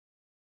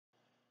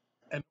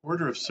An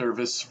order of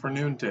service for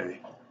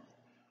noonday.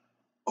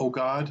 O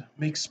God,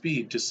 make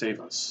speed to save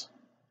us.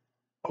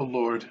 O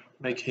Lord,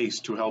 make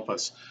haste to help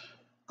us.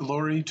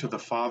 Glory to the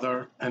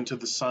Father, and to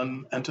the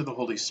Son, and to the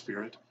Holy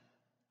Spirit,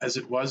 as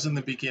it was in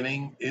the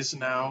beginning, is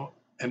now,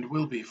 and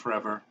will be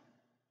forever.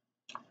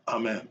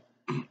 Amen.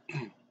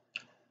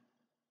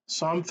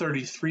 Psalm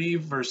 33,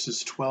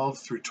 verses 12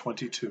 through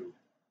 22.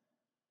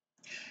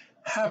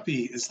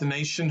 Happy is the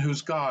nation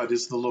whose God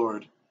is the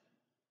Lord.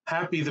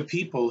 Happy the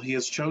people he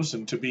has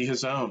chosen to be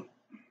his own.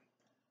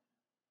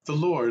 The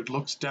Lord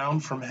looks down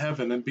from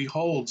heaven and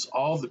beholds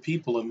all the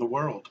people in the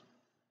world.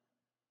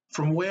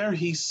 From where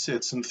he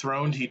sits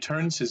enthroned, he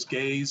turns his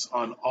gaze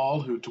on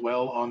all who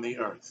dwell on the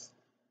earth.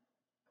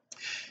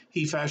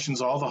 He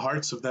fashions all the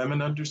hearts of them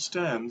and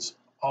understands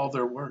all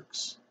their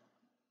works.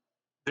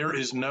 There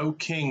is no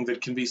king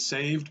that can be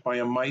saved by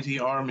a mighty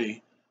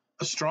army.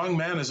 A strong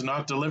man is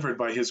not delivered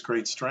by his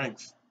great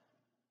strength.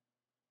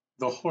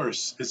 The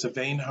horse is a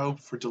vain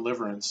hope for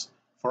deliverance,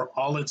 for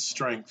all its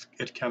strength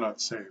it cannot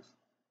save.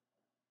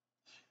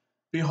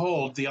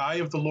 Behold, the eye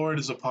of the Lord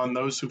is upon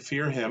those who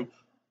fear him,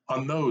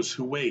 on those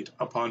who wait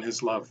upon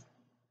his love,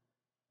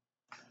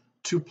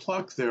 to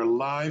pluck their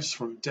lives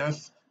from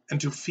death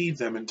and to feed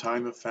them in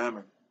time of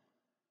famine.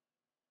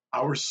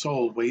 Our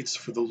soul waits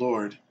for the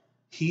Lord.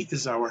 He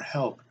is our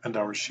help and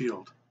our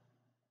shield.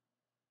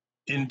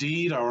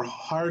 Indeed, our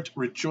heart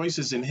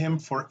rejoices in him,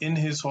 for in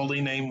his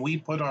holy name we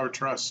put our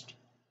trust.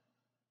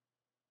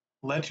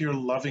 Let your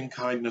loving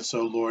kindness,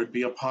 O Lord,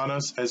 be upon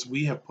us as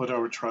we have put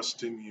our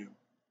trust in you.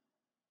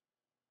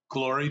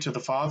 Glory to the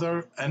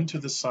Father, and to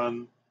the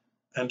Son,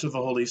 and to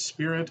the Holy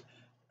Spirit,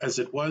 as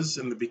it was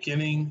in the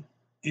beginning,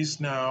 is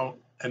now,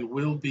 and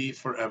will be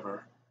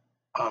forever.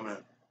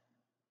 Amen.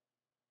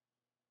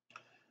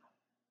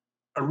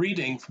 A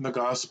reading from the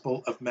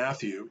Gospel of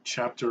Matthew,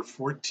 chapter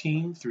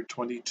 14 through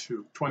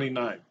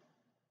 29.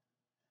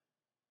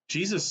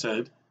 Jesus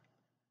said,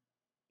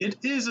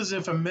 "It is as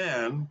if a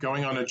man,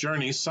 going on a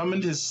journey,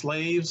 summoned his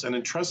slaves and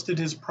entrusted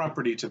his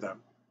property to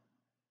them.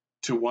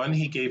 To one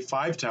he gave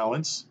 5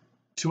 talents,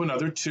 to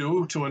another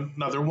 2, to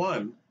another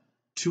 1,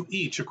 to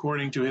each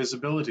according to his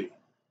ability.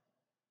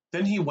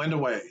 Then he went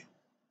away.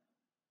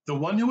 The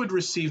one who had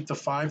received the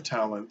 5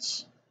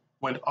 talents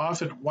went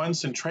off at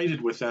once and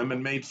traded with them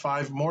and made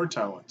 5 more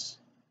talents.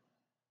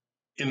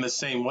 In the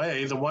same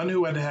way, the one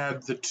who had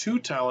had the 2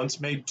 talents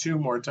made 2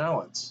 more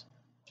talents.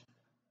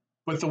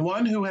 But the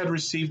one who had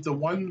received the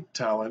 1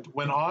 talent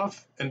went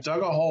off and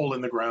dug a hole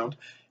in the ground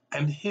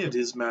and hid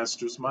his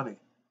master's money.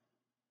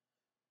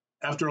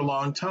 After a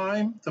long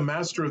time, the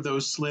master of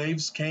those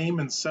slaves came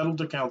and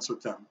settled accounts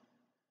with them.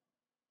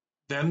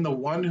 Then the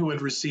one who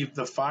had received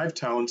the 5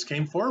 talents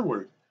came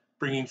forward,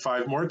 bringing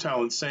 5 more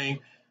talents, saying,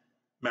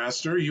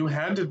 'Master, you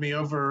handed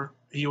over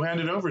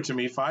to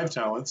me 5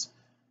 talents.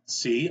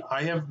 See,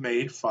 I have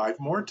made 5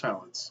 more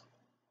talents.'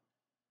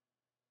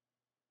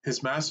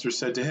 His master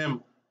said to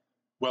him,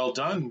 'Well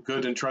done,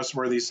 good and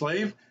trustworthy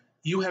slave.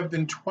 You have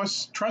been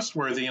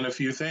trustworthy in a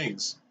few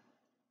things.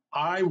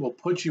 I will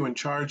put you in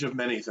charge of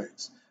many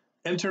things.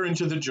 Enter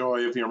into the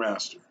joy of your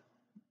master.'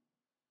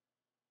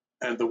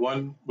 And the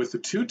one with the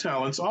 2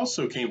 talents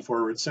also came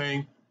forward,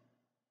 saying,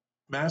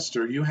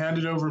 'Master, you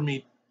handed over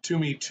to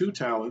me 2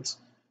 talents.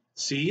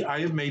 See,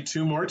 I have made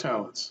 2 more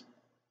talents.'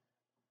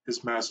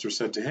 His master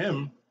said to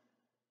him,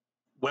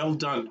 'Well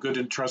done, good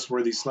and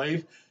trustworthy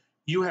slave.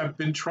 You have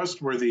been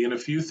trustworthy in a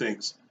few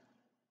things.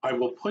 I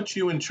will put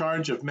you in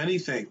charge of many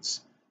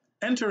things.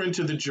 Enter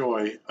into the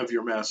joy of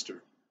your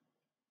master.'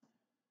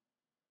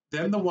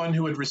 Then the one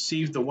who had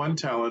received the 1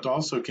 talent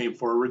also came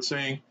forward,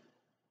 saying,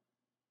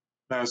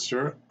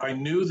 'Master, I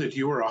knew that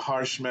you were a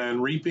harsh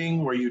man,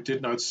 reaping where you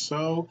did not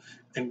sow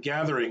and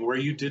gathering where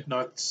you did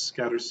not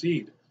scatter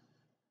seed.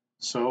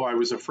 So I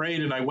was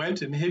afraid, and I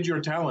went and hid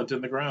your talent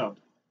in the ground.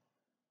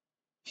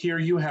 Here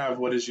you have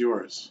what is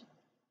yours.'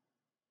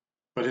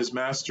 But his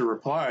master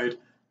replied,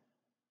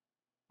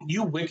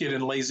 'You wicked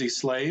and lazy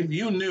slave,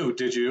 you knew,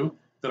 did you,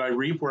 that I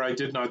reap where I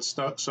did not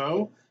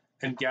sow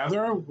and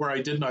gather where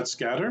I did not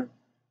scatter?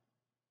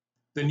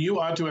 Then you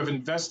ought to have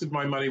invested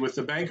my money with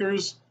the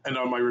bankers, and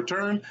on my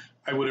return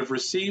I would have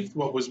received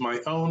what was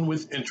my own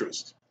with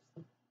interest.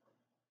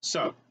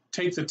 So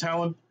take the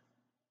talent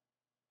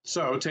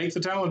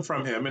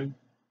from him and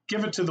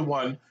give it to the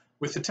one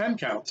with the 10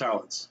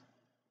 talents.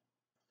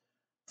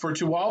 For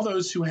to all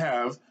those who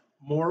have,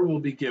 more will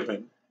be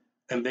given,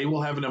 and they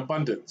will have an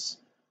abundance.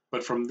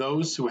 But from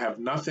those who have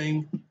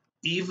nothing,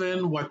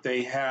 even what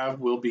they have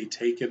will be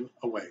taken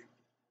away.'"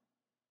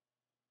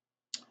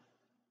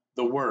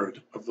 The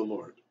word of the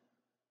Lord.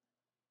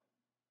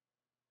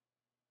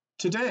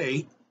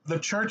 Today, the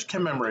Church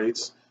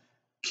commemorates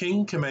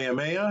King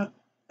Kamehameha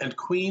and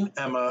Queen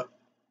Emma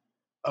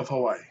of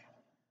Hawaii.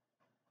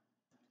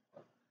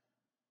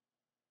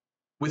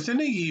 Within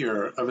a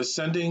year of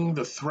ascending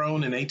the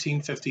throne in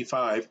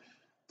 1855,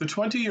 the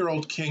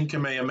 20-year-old King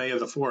Kamehameha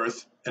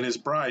IV and his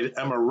bride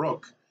Emma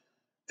Rook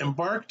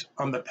embarked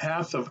on the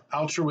path of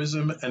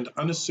altruism and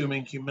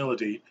unassuming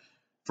humility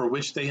for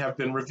which they have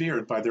been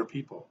revered by their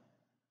people.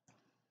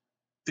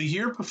 The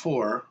year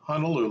before,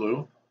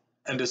 Honolulu,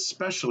 and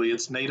especially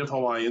its native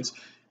Hawaiians,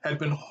 had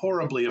been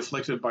horribly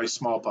afflicted by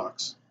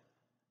smallpox.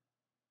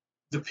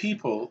 The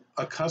people,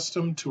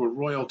 accustomed to a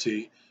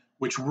royalty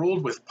which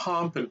ruled with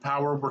pomp and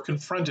power, were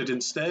confronted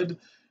instead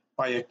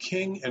by a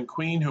king and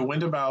queen who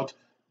went about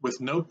with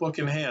notebook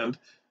in hand,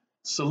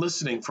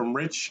 soliciting from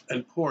rich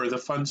and poor the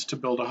funds to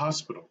build a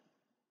hospital.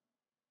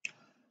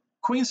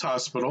 Queen's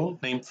Hospital,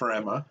 named for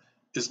Emma,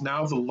 is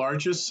now the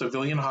largest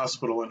civilian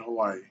hospital in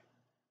Hawaii.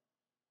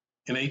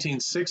 In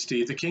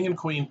 1860, the King and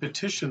Queen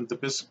petitioned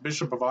the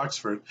Bishop of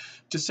Oxford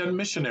to send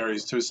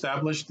missionaries to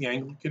establish the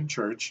Anglican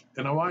Church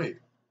in Hawaii.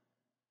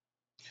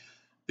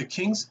 The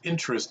King's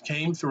interest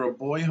came through a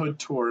boyhood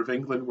tour of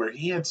England where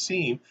he had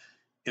seen,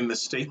 in the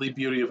stately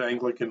beauty of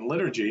Anglican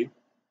liturgy,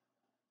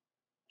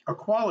 a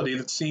quality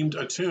that seemed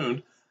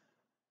attuned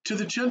to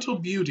the gentle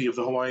beauty of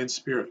the Hawaiian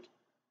spirit.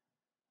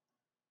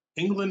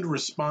 England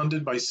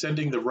responded by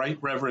sending the Right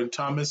Reverend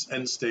Thomas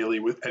N. Staley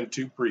and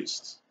two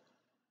priests.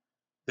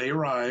 They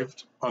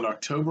arrived on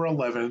October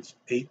 11th,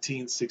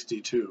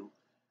 1862,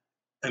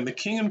 and the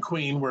King and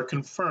Queen were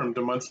confirmed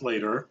a month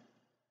later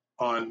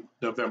on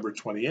November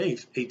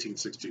 28th,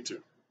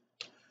 1862.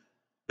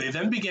 They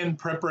then began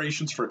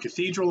preparations for a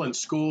cathedral and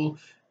school,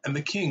 and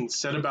the King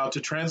set about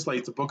to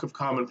translate the Book of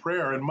Common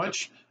Prayer and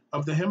much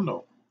of the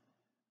hymnal.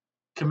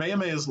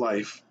 Kamehameha's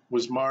life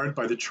was marred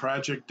by the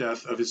tragic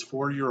death of his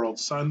 4-year-old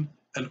son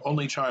and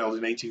only child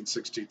in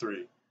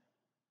 1863.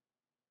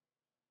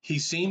 He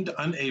seemed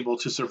unable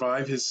to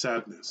survive his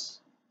sadness.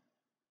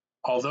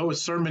 Although a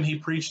sermon he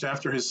preached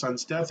after his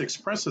son's death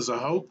expresses a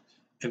hope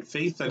and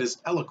faith that is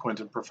eloquent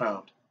and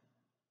profound.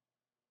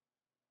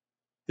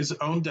 His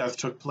own death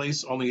took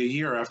place only a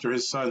year after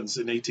his son's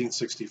in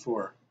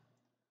 1864.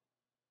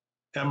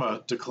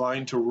 Emma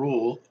declined to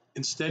rule.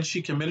 Instead,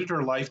 she committed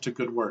her life to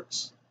good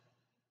works.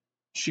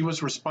 She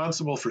was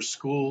responsible for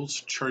schools,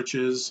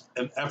 churches,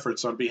 and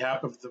efforts on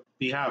behalf of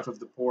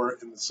the poor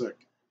and the sick.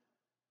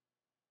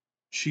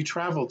 She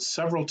traveled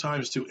several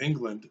times to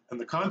England and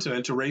the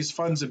continent to raise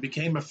funds and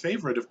became a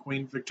favorite of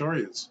Queen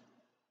Victoria's.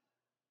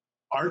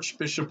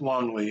 Archbishop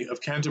Longley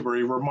of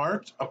Canterbury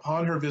remarked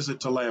upon her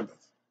visit to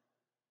Lambeth,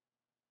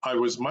 "I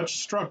was much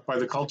struck by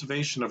the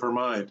cultivation of her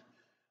mind,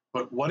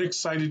 but what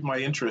excited my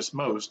interest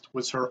most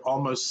was her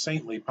almost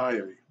saintly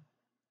piety."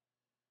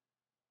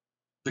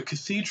 The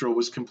cathedral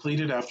was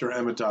completed after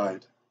Emma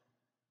died.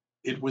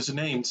 It was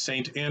named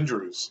St.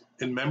 Andrew's,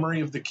 in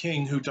memory of the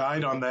king who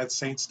died on that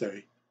saint's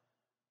day.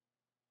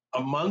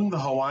 Among the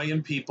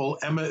Hawaiian people,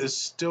 Emma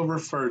is still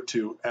referred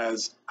to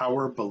as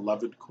our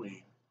beloved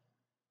queen.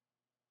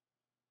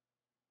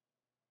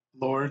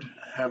 Lord,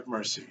 have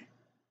mercy.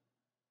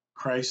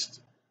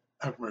 Christ,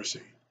 have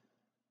mercy.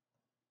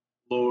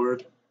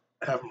 Lord,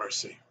 have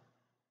mercy.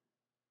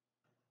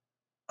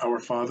 Our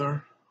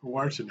Father, who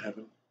art in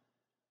heaven,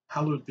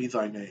 hallowed be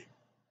thy name.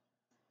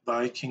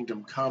 Thy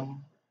kingdom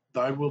come,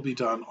 thy will be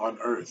done on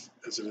earth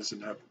as it is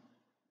in heaven.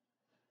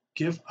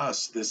 Give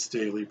us this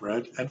daily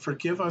bread, and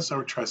forgive us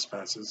our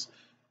trespasses,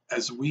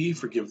 as we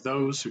forgive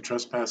those who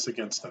trespass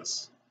against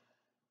us.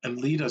 And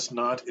lead us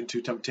not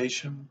into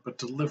temptation, but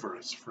deliver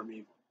us from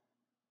evil.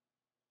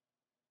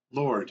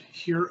 Lord,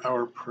 hear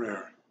our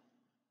prayer,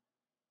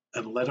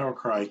 and let our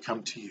cry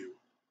come to you.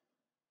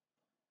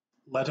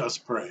 Let us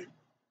pray.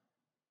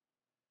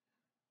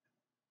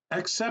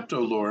 Accept, O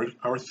Lord,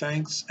 our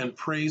thanks and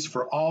praise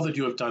for all that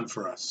you have done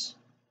for us.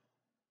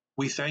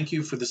 We thank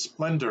you for the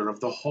splendor of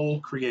the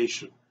whole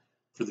creation,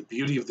 for the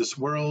beauty of this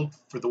world,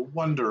 for the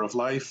wonder of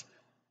life,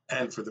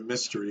 and for the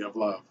mystery of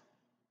love.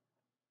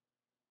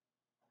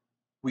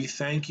 We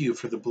thank you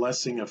for the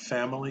blessing of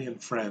family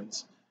and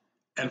friends,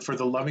 and for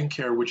the loving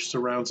care which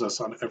surrounds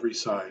us on every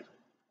side.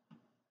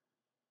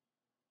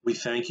 We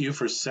thank you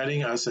for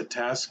setting us at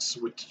tasks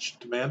which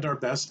demand our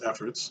best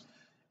efforts,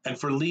 and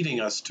for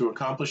leading us to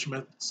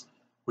accomplishments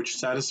which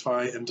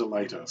satisfy and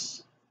delight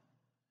us.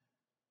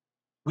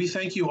 We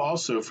thank you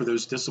also for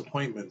those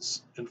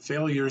disappointments and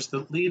failures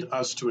that lead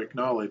us to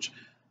acknowledge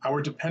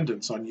our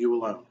dependence on you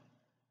alone.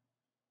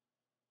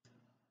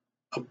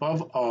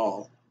 Above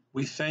all,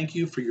 we thank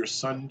you for your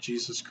Son,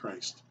 Jesus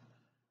Christ,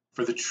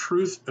 for the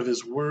truth of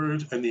his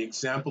word and the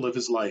example of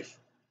his life,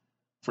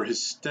 for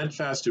his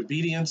steadfast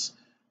obedience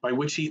by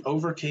which he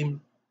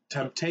overcame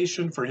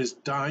temptation, for his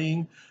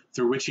dying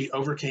through which he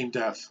overcame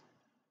death,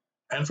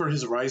 and for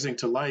his rising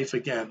to life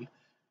again,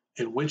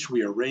 in which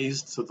we are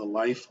raised to the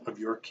life of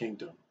your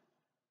kingdom.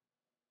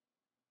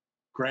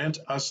 Grant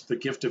us the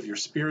gift of your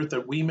Spirit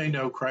that we may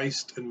know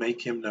Christ and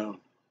make him known,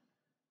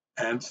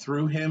 and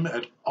through him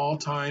at all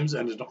times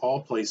and in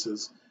all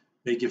places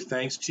may give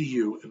thanks to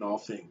you in all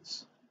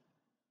things.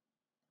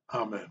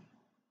 Amen.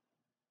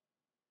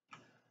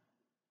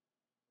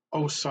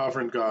 O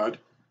sovereign God,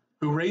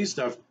 who raised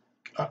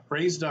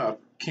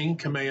up King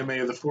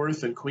Kamehameha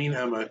IV and Queen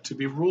Emma to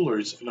be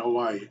rulers in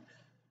Hawaii,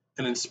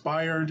 and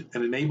inspired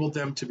and enabled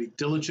them to be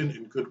diligent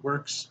in good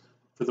works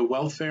for the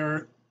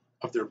welfare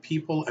of their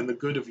people and the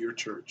good of your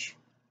church.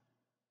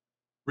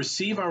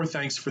 Receive our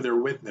thanks for their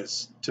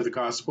witness to the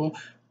gospel,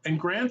 and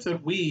grant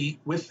that we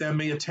with them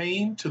may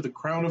attain to the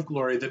crown of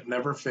glory that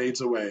never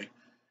fades away.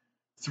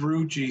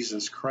 Through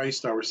Jesus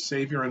Christ, our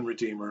Savior and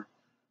Redeemer,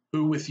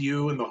 who with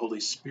you and the Holy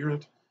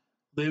Spirit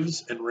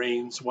lives and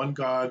reigns one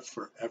God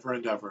forever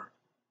and ever.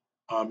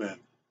 Amen.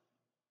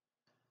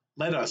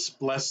 Let us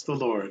bless the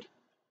Lord.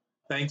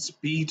 Thanks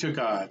be to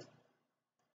God.